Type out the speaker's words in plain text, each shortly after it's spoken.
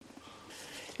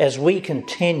As we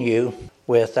continue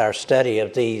with our study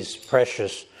of these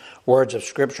precious words of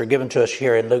Scripture given to us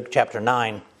here in Luke chapter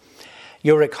 9,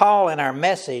 you'll recall in our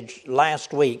message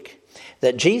last week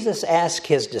that Jesus asked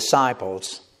his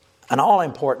disciples an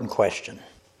all-important question.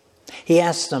 He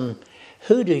asked them,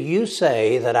 "Who do you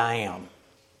say that I am?"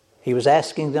 He was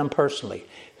asking them personally,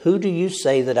 "Who do you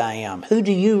say that I am? Who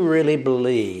do you really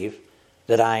believe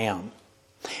that I am?"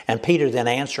 And Peter then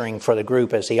answering for the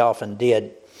group, as he often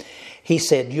did, he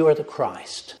said, "You are the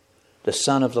Christ, the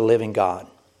Son of the living God."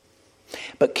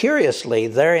 But curiously,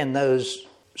 there in those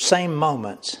same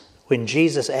moments when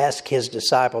Jesus asked his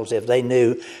disciples if they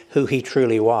knew who he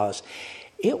truly was,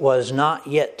 it was not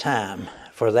yet time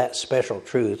for that special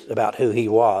truth about who he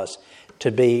was to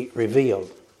be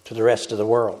revealed to the rest of the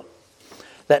world.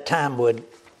 That time would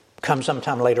come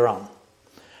sometime later on.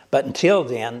 But until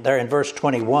then, there in verse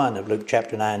 21 of Luke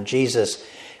chapter 9, Jesus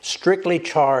strictly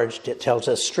charged, it tells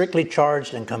us, strictly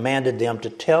charged and commanded them to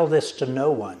tell this to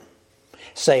no one,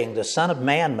 saying, "The Son of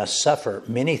Man must suffer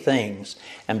many things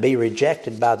and be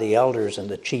rejected by the elders and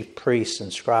the chief priests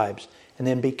and scribes, and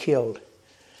then be killed,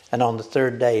 and on the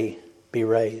third day be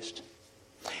raised."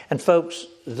 And folks,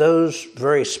 those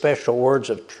very special words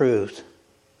of truth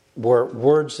were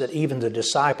words that even the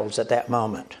disciples at that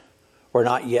moment were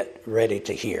not yet ready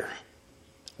to hear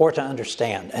or to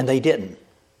understand, and they didn't.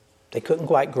 They couldn't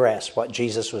quite grasp what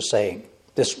Jesus was saying.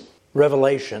 This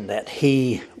revelation that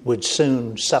he would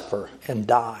soon suffer and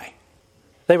die.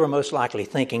 They were most likely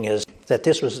thinking is that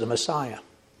this was the Messiah,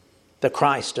 the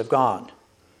Christ of God.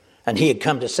 And he had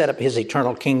come to set up his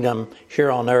eternal kingdom here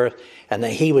on earth, and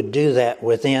that he would do that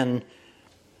within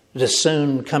the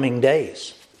soon coming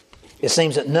days. It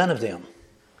seems that none of them,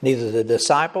 neither the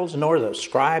disciples nor the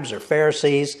scribes or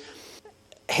Pharisees,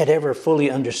 had ever fully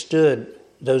understood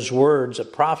those words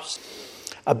of prophecy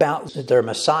about their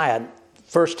Messiah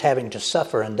first having to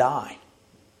suffer and die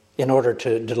in order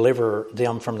to deliver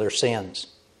them from their sins.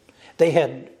 They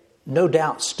had no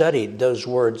doubt studied those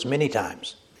words many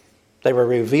times. They were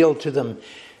revealed to them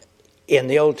in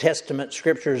the Old Testament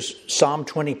scriptures. Psalm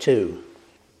 22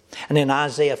 and in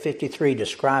Isaiah 53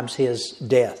 describes his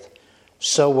death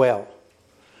so well.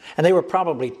 And they were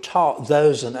probably taught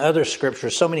those and other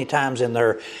scriptures so many times in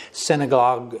their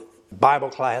synagogue Bible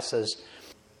classes,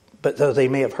 but though they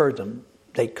may have heard them,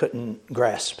 they couldn't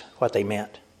grasp what they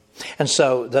meant. And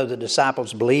so, though the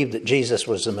disciples believed that Jesus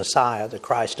was the Messiah, the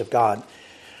Christ of God,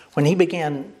 when he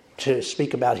began to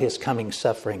speak about his coming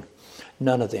suffering,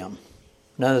 none of them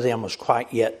was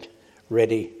quite yet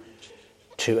ready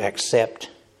to accept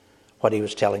what he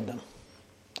was telling them.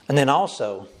 And then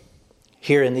also,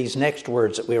 here in these next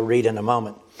words that we'll read in a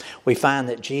moment, we find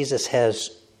that Jesus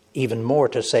has even more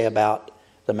to say about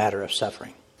the matter of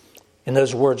suffering. In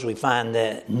those words, we find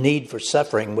the need for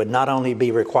suffering would not only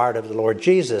be required of the Lord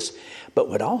Jesus, but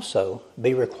would also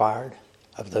be required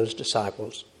of those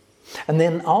disciples. And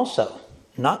then also,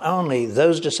 not only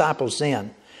those disciples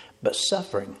then, but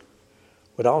suffering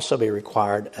would also be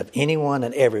required of anyone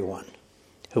and everyone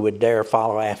who would dare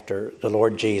follow after the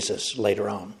Lord Jesus later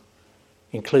on,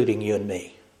 including you and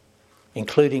me.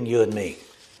 Including you and me.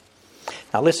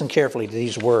 Now listen carefully to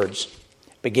these words,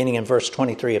 beginning in verse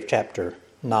 23 of chapter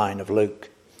 9 of Luke.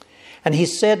 "And he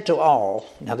said to all,"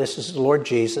 now this is the Lord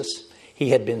Jesus. He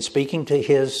had been speaking to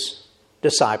his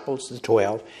disciples, the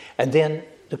 12, and then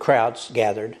the crowds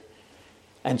gathered.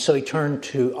 And so he turned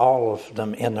to all of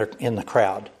them in the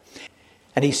crowd.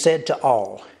 "And he said to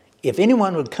all, if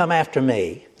anyone would come after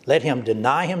me, let him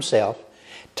deny himself,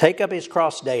 take up his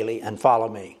cross daily, and follow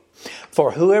me.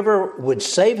 For whoever would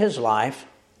save his life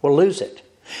will lose it.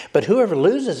 But whoever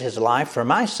loses his life for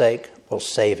my sake will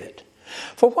save it.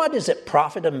 For what does it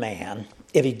profit a man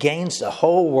if he gains the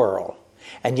whole world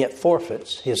and yet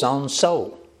forfeits his own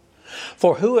soul?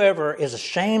 For whoever is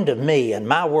ashamed of me and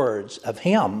my words, of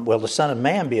him will the Son of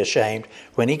Man be ashamed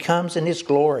when he comes in his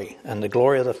glory and the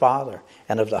glory of the Father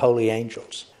and of the holy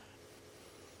angels."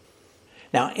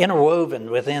 Now, interwoven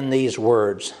within these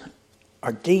words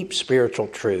are deep spiritual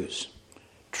truths.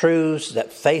 Truths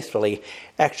that faithfully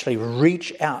actually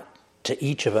reach out to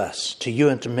each of us, to you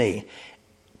and to me,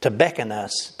 to beckon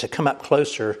us to come up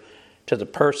closer to the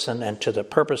person and to the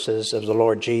purposes of the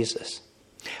Lord Jesus.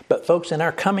 But folks, in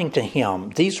our coming to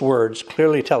him, these words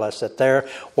clearly tell us that there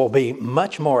will be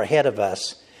much more ahead of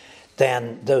us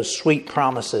than those sweet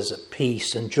promises of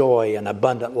peace and joy and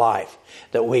abundant life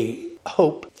that we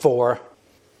hope for.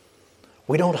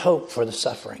 We don't hope for the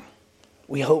suffering.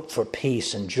 We hope for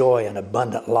peace and joy and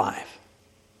abundant life.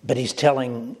 But he's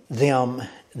telling them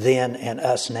then and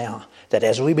us now that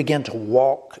as we begin to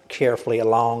walk carefully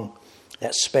along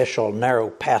that special narrow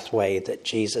pathway that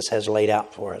Jesus has laid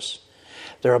out for us,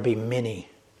 There will be many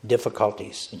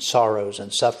difficulties and sorrows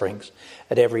and sufferings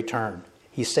at every turn.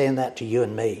 He's saying that to you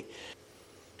and me.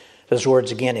 Those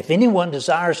words again, if anyone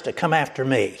desires to come after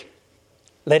me,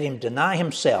 let him deny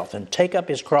himself and take up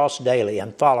his cross daily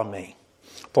and follow me.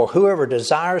 For whoever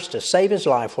desires to save his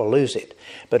life will lose it,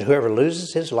 but whoever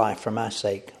loses his life for my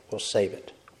sake will save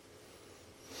it.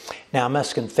 Now I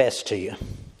must confess to you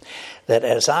that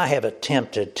as I have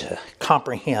attempted to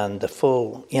comprehend the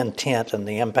full intent and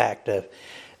the impact of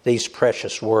these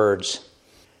precious words,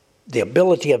 the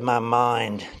ability of my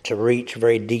mind to reach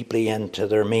very deeply into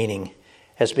their meaning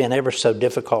has been ever so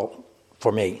difficult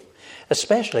for me,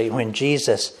 especially when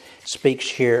Jesus speaks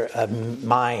here of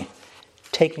my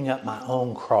taking up my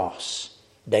own cross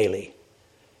daily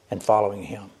and following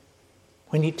him.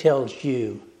 When he tells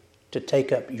you to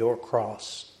take up your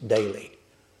cross daily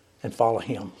and follow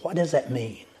him, what does that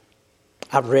mean?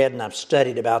 I've read and I've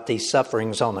studied about these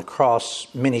sufferings on the cross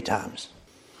many times.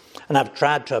 And I've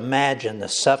tried to imagine the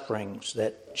sufferings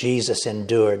that Jesus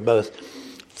endured, both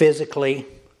physically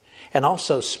and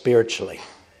also spiritually.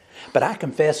 But I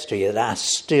confess to you that I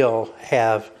still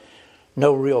have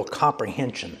no real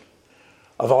comprehension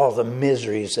of all the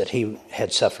miseries that he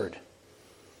had suffered.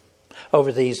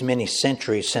 Over these many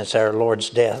centuries since our Lord's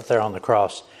death there on the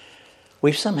cross,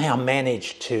 we've somehow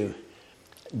managed to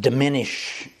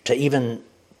diminish, to even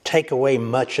take away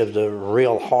much of the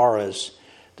real horrors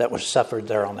that was suffered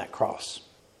there on that cross.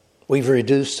 We've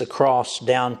reduced the cross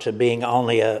down to being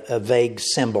only a vague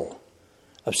symbol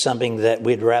of something that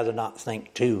we'd rather not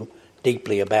think too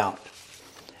deeply about.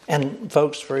 And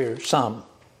folks, for some,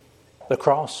 the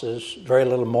cross is very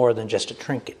little more than just a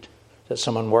trinket that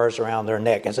someone wears around their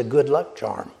neck as a good luck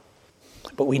charm.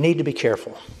 But we need to be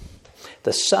careful.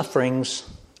 The sufferings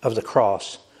of the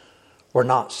cross were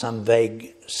not some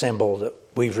vague symbol that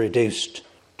we've reduced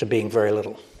to being very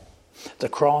little. The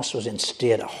cross was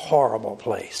instead a horrible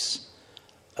place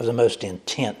of the most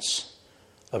intense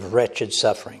of wretched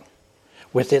suffering,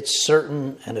 with its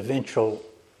certain and eventual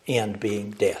end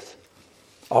being death.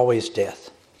 Always death.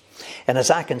 And as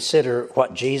I consider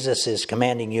what Jesus is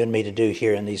commanding you and me to do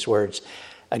here in these words,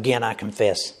 again I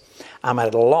confess, I'm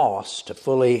at a loss to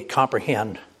fully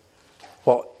comprehend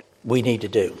what we need to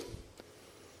do.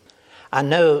 I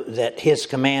know that his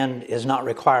command is not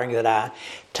requiring that I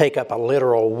take up a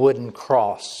literal wooden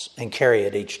cross and carry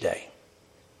it each day.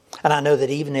 And I know that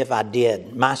even if I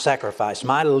did, my sacrifice,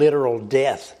 my literal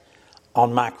death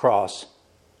on my cross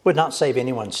would not save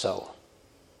anyone's soul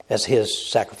as his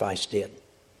sacrifice did.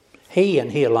 He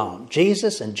and he alone,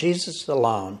 Jesus and Jesus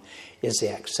alone, is the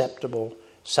acceptable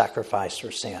sacrifice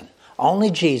for sin. Only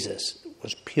Jesus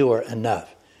was pure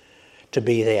enough to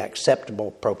be the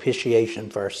acceptable propitiation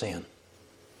for our sin.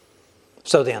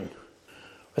 So then,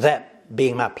 with that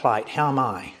being my plight, how am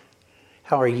I?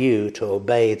 How are you to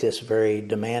obey this very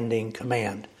demanding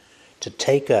command to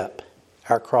take up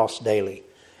our cross daily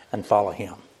and follow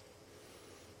him?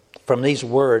 From these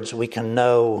words, we can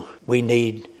know we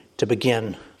need to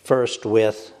begin first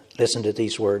with, listen to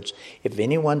these words, if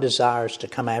anyone desires to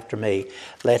come after me,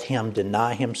 let him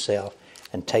deny himself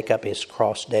and take up his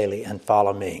cross daily and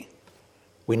follow me.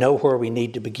 We know where we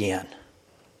need to begin.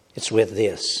 It's with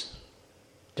this.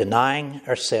 Denying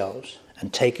ourselves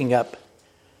and taking up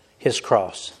his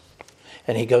cross.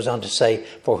 And he goes on to say,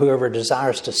 for whoever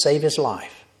desires to save his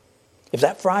life. If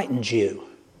that frightens you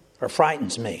or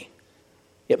frightens me,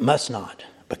 it must not.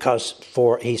 Because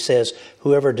he says,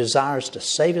 whoever desires to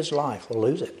save his life will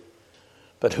lose it.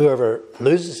 But whoever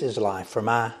loses his life for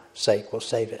my sake will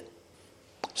save it.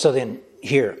 So then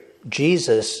here,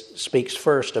 Jesus speaks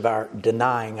first of our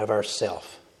denying of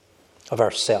ourself.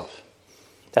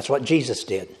 That's what Jesus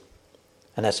did.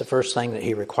 And that's the first thing that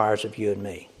he requires of you and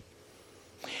me.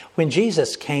 When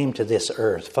Jesus came to this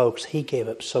earth, folks, he gave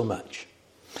up so much.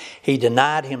 He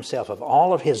denied himself of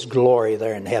all of his glory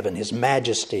there in heaven, his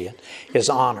majesty and his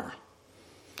honor.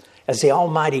 As the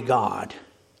Almighty God,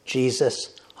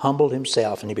 Jesus humbled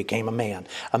himself and he became a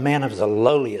man of the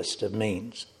lowliest of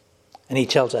means. And he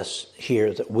tells us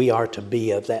here that we are to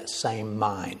be of that same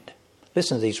mind.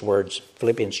 Listen to these words,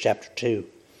 Philippians chapter 2.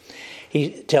 He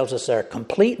tells us there,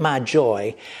 complete my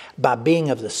joy by being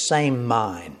of the same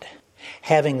mind,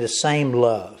 having the same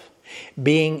love,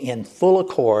 being in full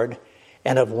accord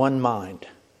and of one mind.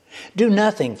 Do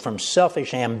nothing from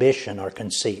selfish ambition or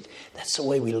conceit. That's the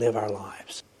way we live our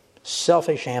lives.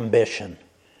 Selfish ambition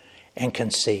and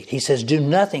conceit. He says, do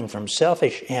nothing from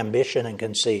selfish ambition and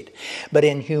conceit, but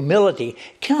in humility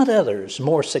count others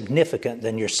more significant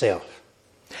than yourself.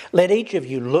 Let each of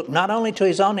you look not only to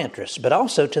his own interests, but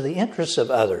also to the interests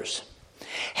of others.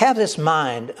 Have this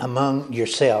mind among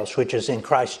yourselves, which is in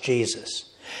Christ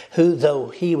Jesus, who, though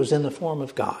he was in the form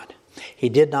of God, he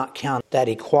did not count that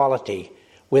equality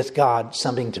with God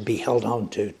something to be held on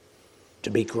to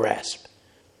be grasped.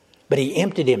 But he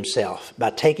emptied himself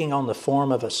by taking on the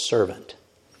form of a servant,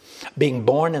 being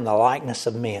born in the likeness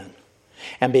of men,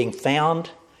 and being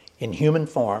found in human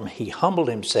form, he humbled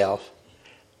himself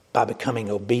by becoming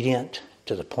obedient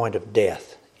to the point of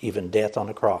death, even death on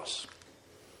a cross.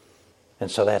 And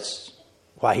so that's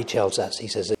why he tells us, he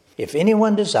says, if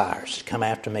anyone desires to come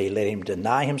after me, let him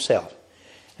deny himself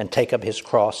and take up his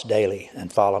cross daily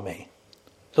and follow me.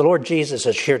 The Lord Jesus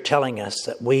is here telling us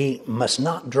that we must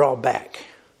not draw back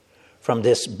from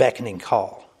this beckoning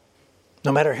call,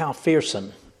 no matter how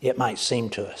fearsome it might seem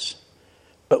to us.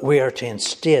 But we are to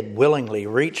instead willingly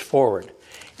reach forward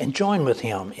and join with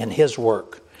him in his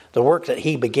work, the work that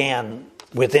he began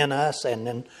within us and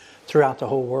then throughout the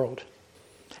whole world.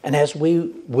 And as we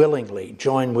willingly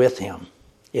join with him,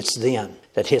 it's then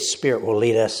that his Spirit will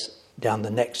lead us down the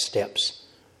next steps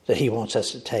that he wants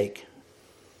us to take.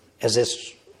 As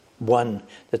this one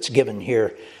that's given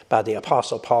here by the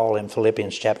Apostle Paul in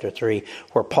Philippians chapter 3,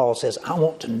 where Paul says, I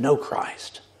want to know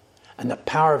Christ and the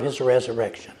power of his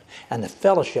resurrection and the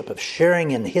fellowship of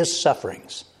sharing in his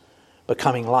sufferings,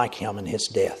 becoming like him in his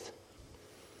death.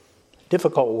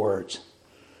 Difficult words,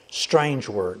 strange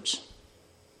words,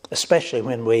 especially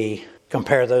when we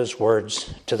compare those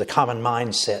words to the common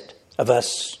mindset of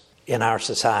us in our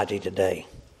society today.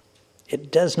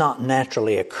 It does not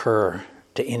naturally occur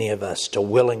to any of us to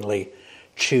willingly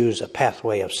choose a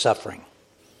pathway of suffering.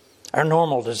 Our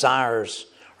normal desires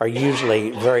are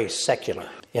usually very secular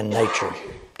in nature,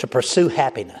 to pursue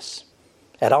happiness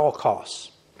at all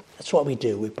costs. That's what we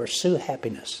do. We pursue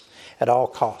happiness at all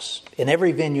costs in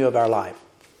every venue of our life.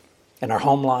 In our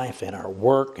home life, in our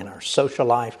work, in our social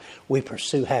life, we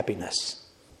pursue happiness.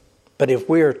 But if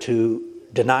we're to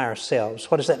deny ourselves,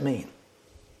 what does that mean?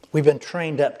 We've been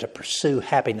trained up to pursue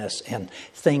happiness and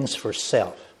things for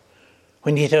self.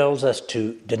 When he tells us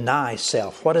to deny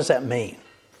self, what does that mean?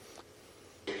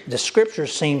 The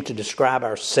scriptures seem to describe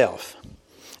ourself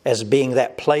as being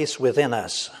that place within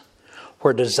us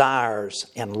where desires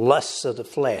and lusts of the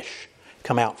flesh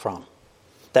come out from.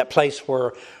 That place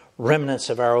where remnants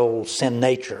of our old sin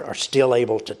nature are still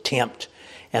able to tempt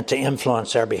and to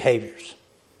influence our behaviors.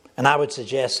 And I would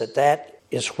suggest that that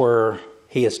is where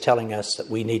he is telling us that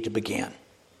we need to begin,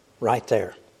 right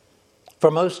there. For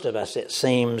most of us, it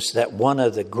seems that one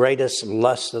of the greatest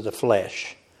lusts of the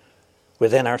flesh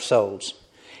within our souls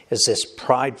is this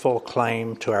prideful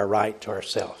claim to our right to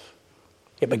ourself.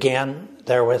 It began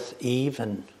there with Eve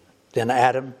and then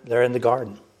Adam there in the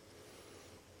garden.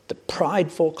 The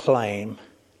prideful claim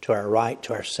to our right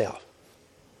to ourself.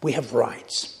 We have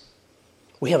rights.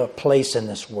 We have a place in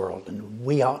this world and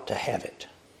we ought to have it.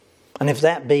 And if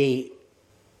that be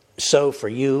so for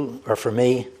you or for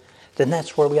me, then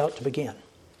that's where we ought to begin.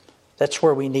 That's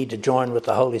where we need to join with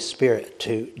the Holy Spirit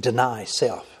to deny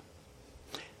self.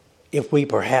 If we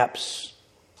perhaps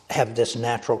have this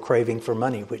natural craving for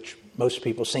money, which most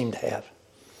people seem to have,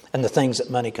 and the things that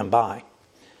money can buy,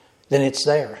 then it's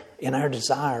there in our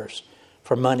desires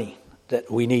for money that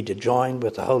we need to join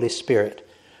with the Holy Spirit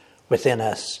within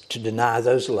us to deny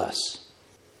those lusts.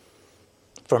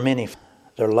 For many,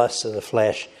 their lusts of the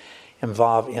flesh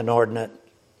involve inordinate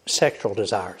sexual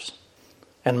desires,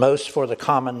 and most for the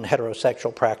common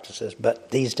heterosexual practices.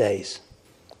 But these days,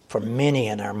 for many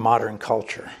in our modern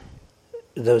culture,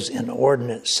 those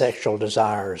inordinate sexual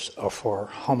desires are for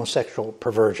homosexual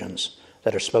perversions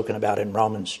that are spoken about in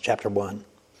Romans chapter 1.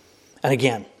 And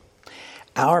again,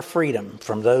 our freedom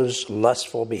from those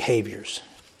lustful behaviors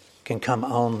can come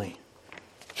only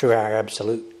through our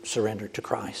absolute surrender to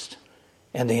Christ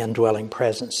and the indwelling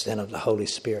presence then of the Holy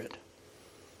Spirit.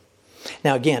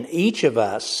 Now again, each of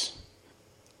us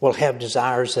will have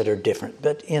desires that are different,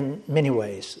 but in many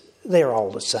ways, they're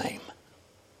all the same.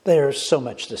 They're so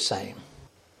much the same.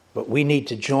 But we need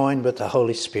to join with the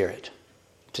Holy Spirit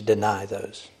to deny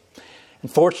those. And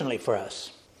fortunately for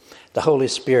us, the Holy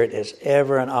Spirit is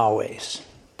ever and always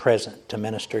present to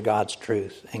minister God's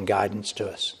truth and guidance to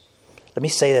us. Let me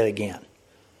say that again.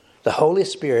 The Holy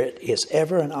Spirit is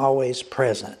ever and always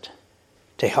present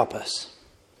to help us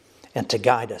and to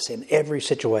guide us in every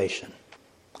situation.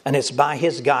 And it's by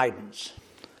his guidance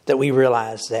that we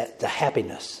realize that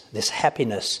this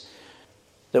happiness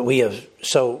that we have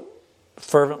so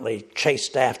fervently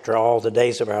chased after all the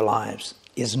days of our lives,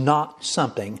 is not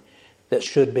something that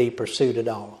should be pursued at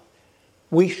all.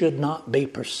 We should not be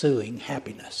pursuing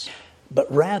happiness,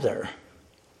 but rather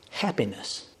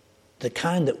happiness, the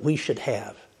kind that we should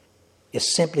have,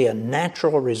 is simply a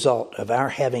natural result of our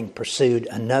having pursued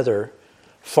another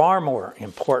far more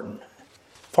important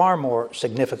far more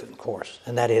significant course,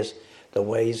 and that is the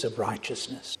ways of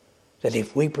righteousness. That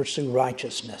if we pursue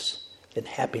righteousness, then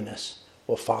happiness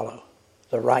will follow.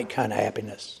 The right kind of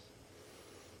happiness.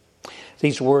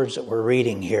 These words that we're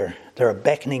reading here, they're a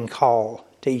beckoning call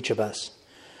to each of us.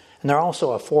 And they're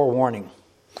also a forewarning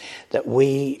that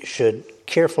we should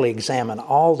carefully examine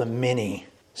all the many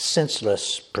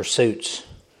senseless pursuits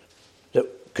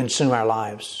that consume our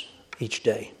lives each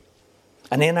day.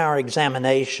 And in our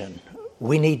examination,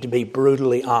 we need to be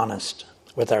brutally honest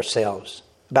with ourselves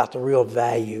about the real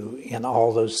value in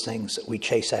all those things that we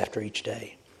chase after each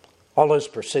day. All those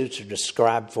pursuits are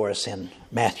described for us in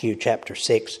Matthew chapter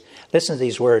 6. Listen to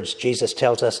these words. Jesus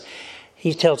tells us,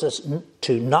 He tells us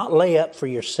to not lay up for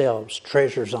yourselves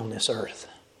treasures on this earth,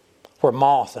 where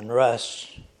moth and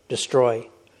rust destroy,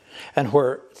 and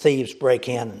where thieves break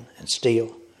in and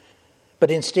steal. But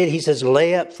instead, He says,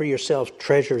 lay up for yourselves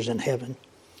treasures in heaven,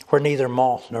 where neither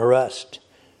moth nor rust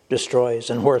destroys,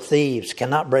 and where thieves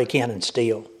cannot break in and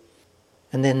steal.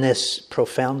 And then this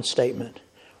profound statement,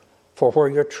 for where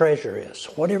your treasure is,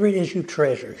 whatever it is you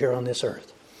treasure here on this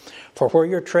earth, for where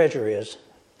your treasure is,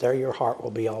 there your heart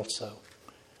will be also.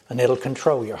 And it'll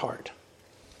control your heart.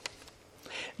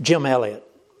 Jim Elliot,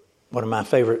 one of my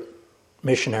favorite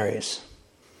missionaries,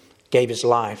 gave his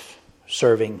life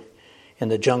serving in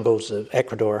the jungles of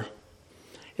Ecuador,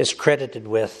 is credited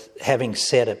with having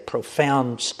said a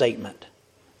profound statement.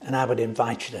 And I would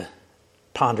invite you to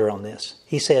ponder on this.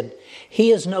 He said,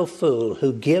 "He is no fool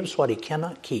who gives what he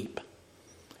cannot keep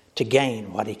to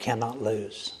gain what he cannot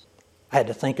lose." I had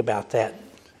to think about that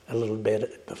a little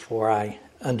bit before I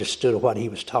understood what he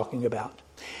was talking about.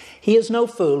 He is no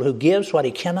fool who gives what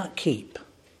he cannot keep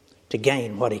to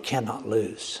gain what he cannot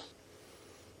lose.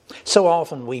 So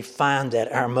often we find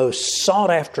that our most sought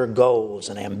after goals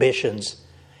and ambitions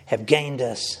have gained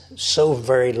us so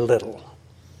very little.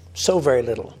 So very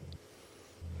little.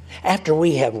 After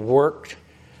we have worked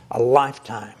a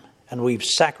lifetime and we've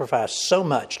sacrificed so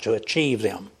much to achieve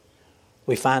them,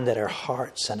 we find that our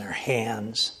hearts and our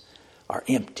hands are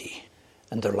empty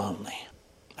and they're lonely.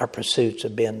 Our pursuits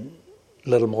have been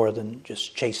little more than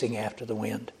just chasing after the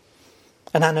wind.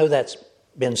 And I know that's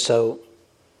been so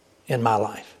in my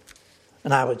life.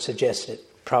 And I would suggest it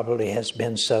probably has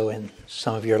been so in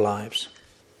some of your lives.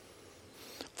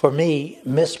 For me,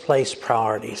 misplaced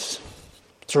priorities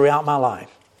throughout my life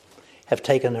have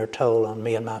taken their toll on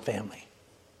me and my family.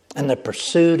 And the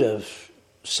pursuit of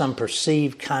some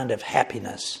perceived kind of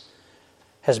happiness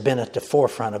has been at the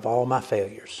forefront of all my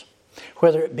failures.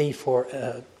 Whether it be for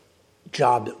a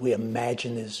job that we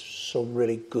imagine is so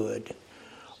really good,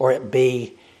 or it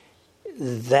be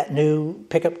that new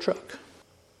pickup truck.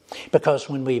 Because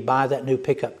when we buy that new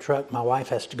pickup truck, my wife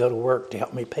has to go to work to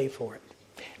help me pay for it.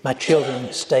 My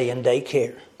children stay in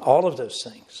daycare. All of those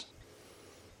things.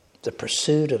 The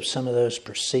pursuit of some of those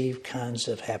perceived kinds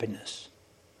of happiness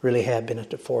really have been at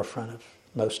the forefront of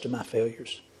most of my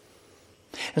failures.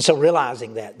 And so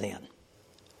realizing that then,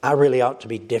 I really ought to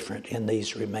be different in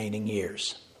these remaining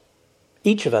years.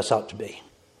 Each of us ought to be.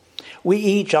 We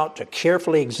each ought to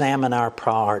carefully examine our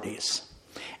priorities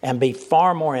and be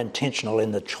far more intentional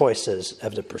in the choices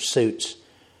of the pursuits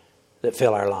that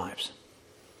fill our lives.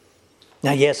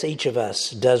 Now, yes, each of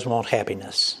us does want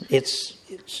happiness. It's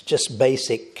just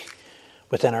basic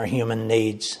within our human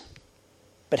needs.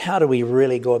 But how do we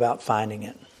really go about finding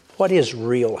it? What is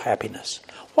real happiness?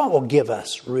 What will give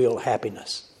us real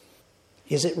happiness?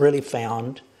 Is it really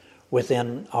found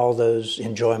within all those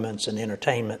enjoyments and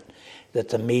entertainment that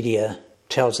the media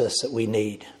tells us that we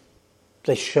need?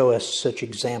 They show us such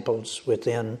examples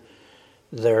within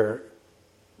their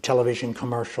television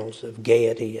commercials of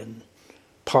gaiety and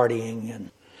partying, and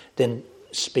then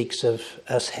speaks of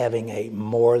us having a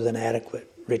more than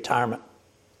adequate retirement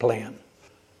plan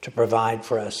to provide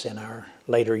for us in our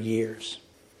later years.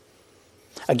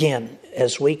 Again,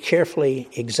 as we carefully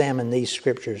examine these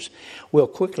scriptures, we'll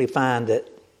quickly find that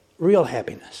real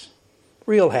happiness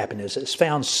is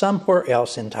found somewhere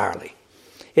else entirely.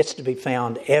 It's to be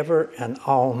found ever and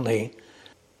only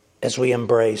as we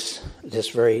embrace this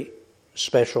very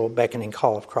special beckoning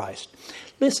call of Christ.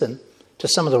 Listen to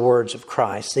some of the words of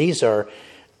Christ. These are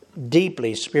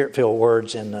deeply spirit-filled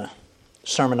words in the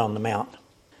Sermon on the Mount.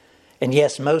 And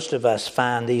yes, most of us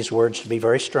find these words to be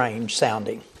very strange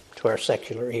sounding to our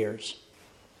secular ears.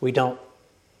 We don't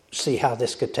see how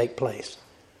this could take place.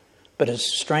 But as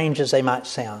strange as they might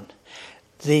sound,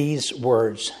 these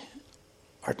words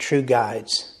are true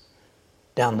guides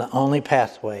down the only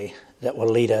pathway that will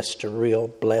lead us to real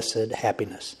blessed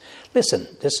happiness. Listen,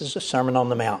 this is the Sermon on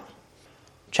the Mount,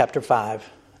 chapter 5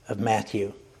 of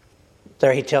Matthew.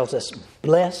 There he tells us,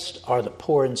 "Blessed are the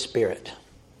poor in spirit,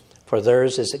 for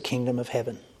theirs is the kingdom of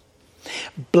heaven.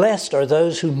 Blessed are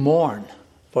those who mourn,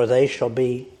 for they shall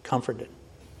be comforted.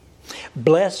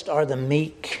 Blessed are the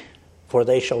meek, for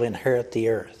they shall inherit the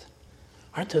earth.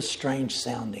 Aren't those strange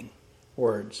sounding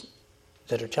words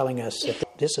that are telling us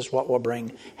that this is what will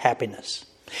bring happiness?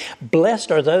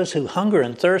 Blessed are those who hunger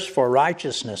and thirst for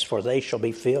righteousness, for they shall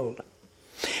be filled.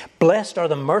 Blessed are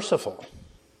the merciful,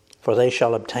 for they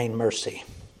shall obtain mercy.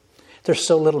 There's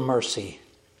so little mercy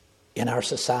in our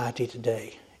society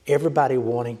today. Everybody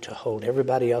wanting to hold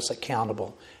everybody else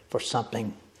accountable for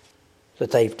something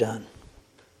that they've done.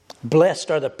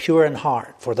 Blessed are the pure in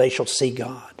heart, for they shall see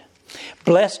God.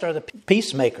 Blessed are the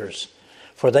peacemakers,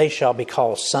 for they shall be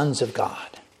called sons of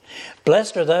God.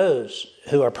 Blessed are those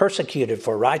who are persecuted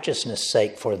for righteousness'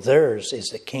 sake, for theirs is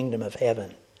the kingdom of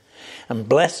heaven. And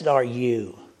blessed are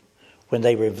you when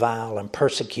they revile and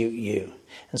persecute you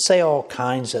and say all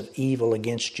kinds of evil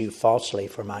against you falsely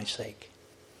for my sake.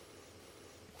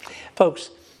 Folks,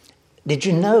 did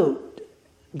you note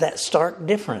that stark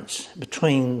difference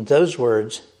between those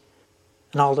words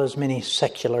and all those many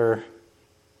secular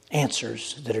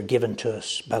answers that are given to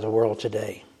us by the world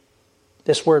today?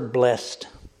 This word blessed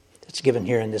that's given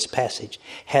here in this passage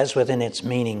has within its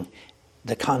meaning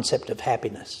the concept of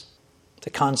happiness. The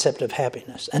concept of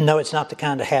happiness. And no, it's not the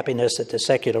kind of happiness that the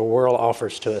secular world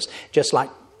offers to us. Just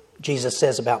like Jesus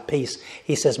says about peace.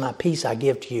 He says, my peace I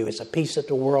give to you. It's a peace that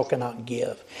the world cannot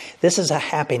give. This is a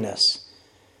happiness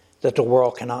that the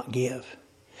world cannot give.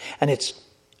 And it's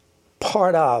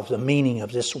part of the meaning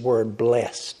of this word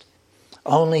blessed.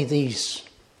 Only these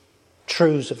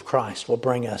truths of Christ will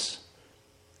bring us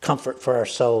comfort for our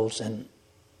souls and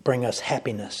bring us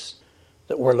happiness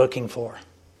that we're looking for.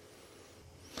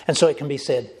 And so it can be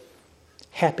said,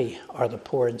 happy are the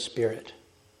poor in spirit.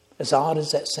 As odd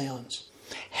as that sounds,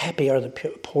 happy are the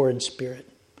poor in spirit.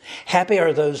 Happy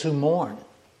are those who mourn.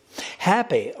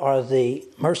 Happy are the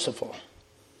merciful.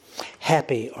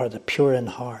 Happy are the pure in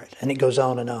heart. And it goes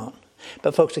on and on.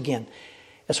 But folks, again,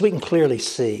 as we can clearly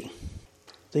see,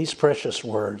 these precious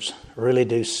words really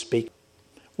do speak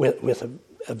with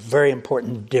a very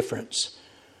important difference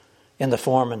in the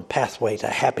form and pathway to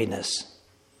happiness.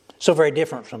 So very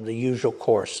different from the usual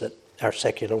course that our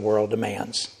secular world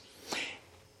demands.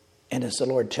 And as the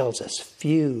Lord tells us,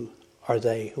 few are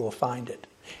they who will find it.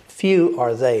 Few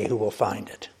are they who will find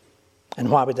it.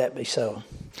 And why would that be so?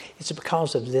 It's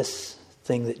because of this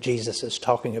thing that Jesus is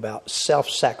talking about,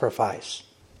 self-sacrifice.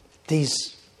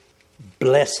 These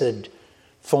blessed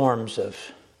forms of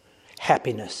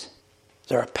happiness,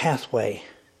 they're a pathway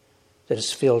that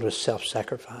is filled with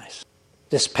self-sacrifice.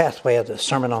 This pathway of the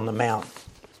Sermon on the Mount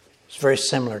is very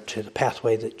similar to the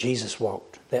pathway that Jesus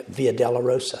walked, that Via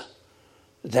Dolorosa,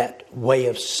 that way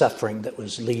of suffering that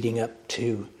was leading up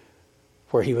to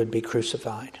where he would be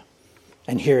crucified.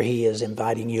 And here he is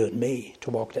inviting you and me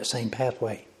to walk that same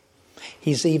pathway.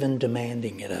 He's even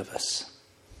demanding it of us.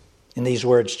 In these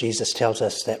words, Jesus tells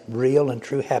us that real and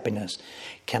true happiness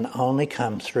can only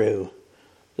come through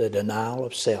the denial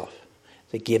of self,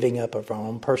 the giving up of our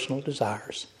own personal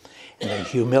desires, and the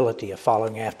humility of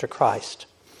following after Christ.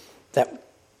 That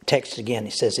text again,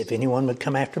 he says, if anyone would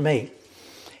come after me,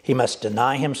 he must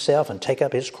deny himself and take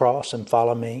up his cross and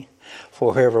follow me.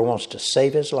 For whoever wants to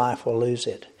save his life will lose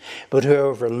it. But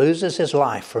whoever loses his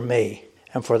life for me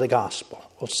and for the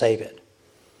gospel will save it.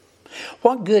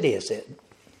 What good is it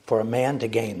for a man to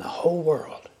gain the whole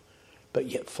world, but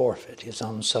yet forfeit his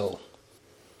own soul?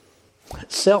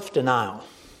 Self-denial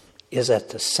is at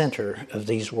the center of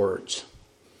these words.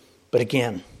 But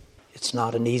again, it's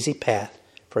not an easy path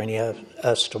for any of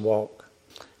us to walk.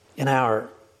 In our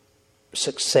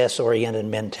success-oriented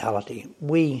mentality,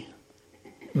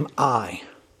 I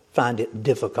find it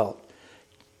difficult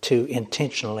to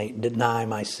intentionally deny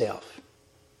myself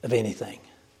of anything.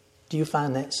 Do you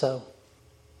find that so?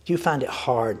 Do you find it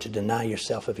hard to deny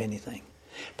yourself of anything?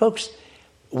 Folks,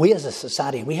 we as a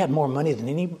society, we have more money than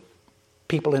any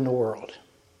people in the world.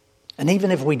 And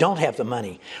even if we don't have the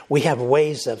money, we have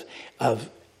ways of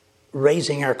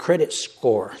raising our credit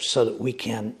score so that we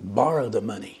can borrow the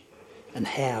money and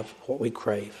have what we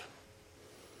crave.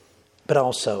 But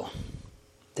also,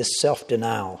 this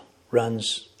self-denial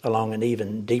runs along an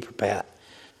even deeper path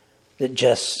that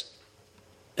just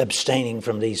abstaining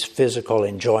from these physical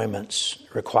enjoyments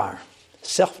require.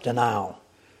 Self-denial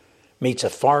meets a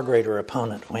far greater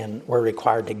opponent when we're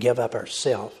required to give up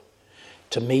ourselves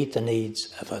to meet the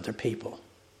needs of other people,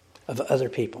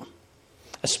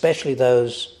 especially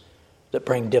those that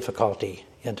bring difficulty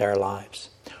into our lives.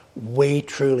 We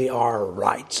truly are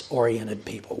rights-oriented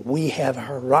people. We have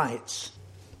our rights.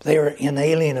 They are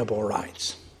inalienable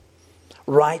rights.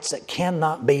 Rights that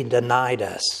cannot be denied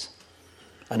us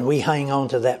And we hang on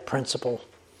to that principle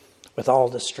with all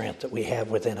the strength that we have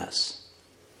within us.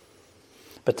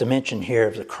 But the mention here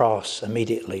of the cross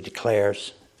immediately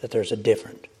declares that there's a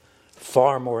different,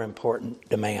 far more important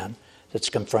demand that's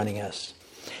confronting us.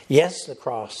 Yes, the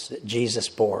cross that Jesus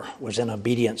bore was in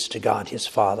obedience to God his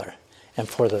Father and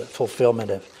for the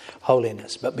fulfillment of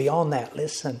holiness. But beyond that,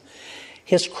 listen,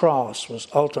 his cross was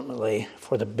ultimately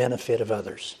for the benefit of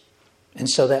others. And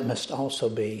so that must also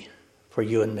be for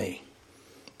you and me.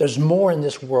 There's more in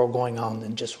this world going on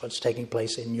than just what's taking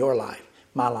place in your life,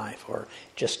 my life, or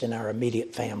just in our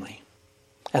immediate family.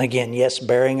 And again, yes,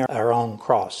 bearing our own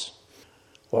cross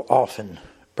will often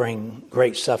bring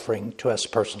great suffering to us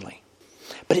personally.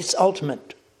 But its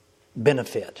ultimate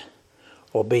benefit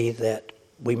will be that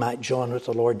we might join with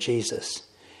the Lord Jesus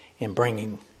in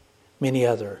bringing many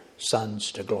other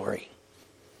sons to glory.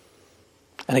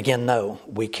 And again, no,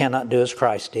 we cannot do as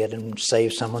Christ did and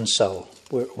save someone's soul.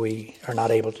 We are not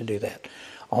able to do that.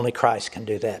 Only Christ can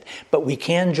do that. But we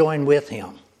can join with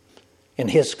him in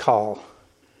his call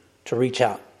to reach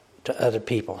out to other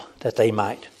people that they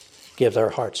might give their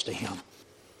hearts to him.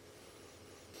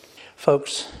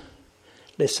 Folks,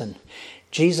 listen,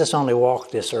 Jesus only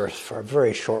walked this earth for a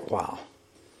very short while.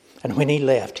 And when he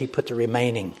left, he put the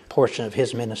remaining portion of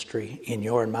his ministry in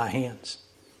your and my hands.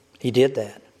 He did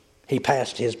that. He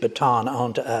passed his baton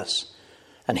on to us.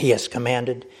 And he has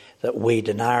commanded that we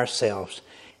deny ourselves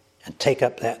and take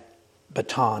up that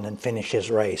baton and finish his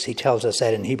race. He tells us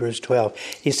that in Hebrews 12.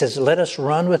 He says, let us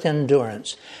run with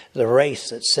endurance the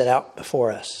race that's set out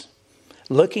before us,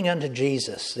 looking unto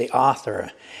Jesus, the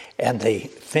author and the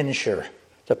finisher,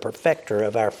 the perfecter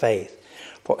of our faith,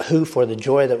 who for the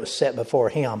joy that was set before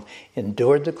him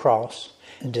endured the cross,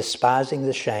 and despising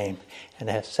the shame, and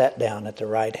hath sat down at the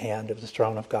right hand of the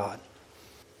throne of God.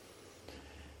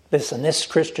 Listen, this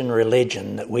Christian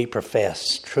religion that we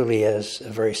profess truly is a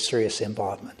very serious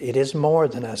involvement. It is more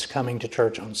than us coming to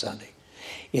church on Sunday.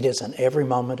 It is an every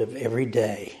moment of every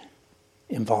day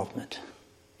involvement.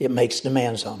 It makes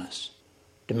demands on us,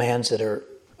 demands that are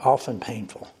often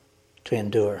painful to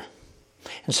endure.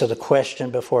 And so the question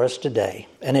before us today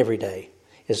and every day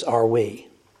is, are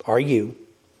you,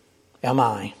 am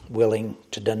I willing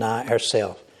to deny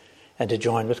ourselves and to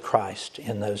join with Christ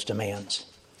in those demands?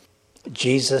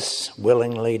 Jesus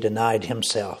willingly denied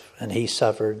himself, and he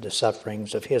suffered the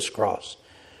sufferings of his cross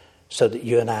so that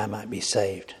you and I might be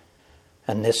saved.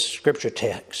 And this scripture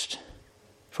text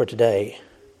for today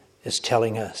is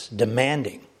telling us,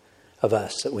 demanding of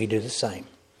us that we do the same.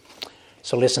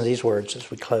 So listen to these words as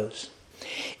we close.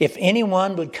 If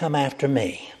anyone would come after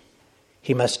me,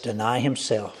 he must deny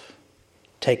himself,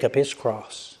 take up his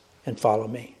cross, and follow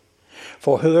me.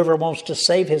 For whoever wants to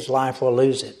save his life will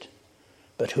lose it.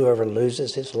 But whoever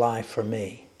loses his life for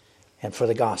me and for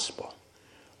the gospel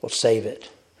will save it.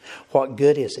 What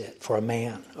good is it for a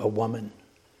man, a woman,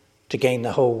 to gain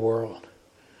the whole world,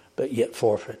 but yet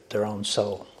forfeit their own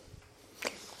soul?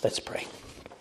 Let's pray.